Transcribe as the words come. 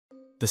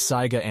The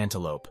saiga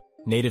antelope,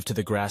 native to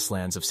the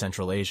grasslands of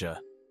Central Asia,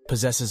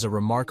 possesses a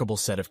remarkable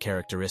set of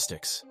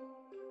characteristics.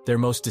 Their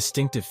most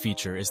distinctive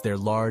feature is their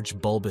large,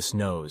 bulbous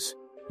nose,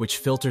 which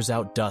filters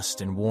out dust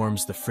and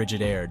warms the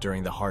frigid air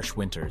during the harsh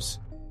winters.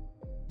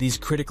 These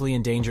critically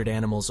endangered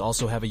animals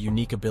also have a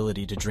unique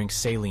ability to drink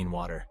saline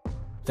water,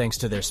 thanks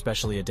to their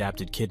specially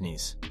adapted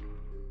kidneys.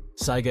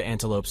 Saiga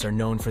antelopes are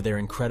known for their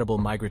incredible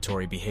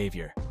migratory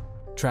behavior,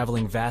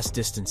 traveling vast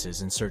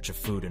distances in search of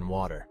food and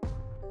water.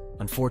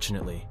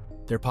 Unfortunately,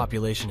 their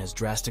population has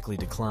drastically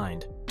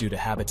declined due to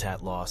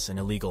habitat loss and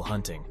illegal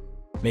hunting,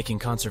 making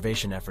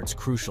conservation efforts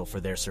crucial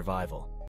for their survival.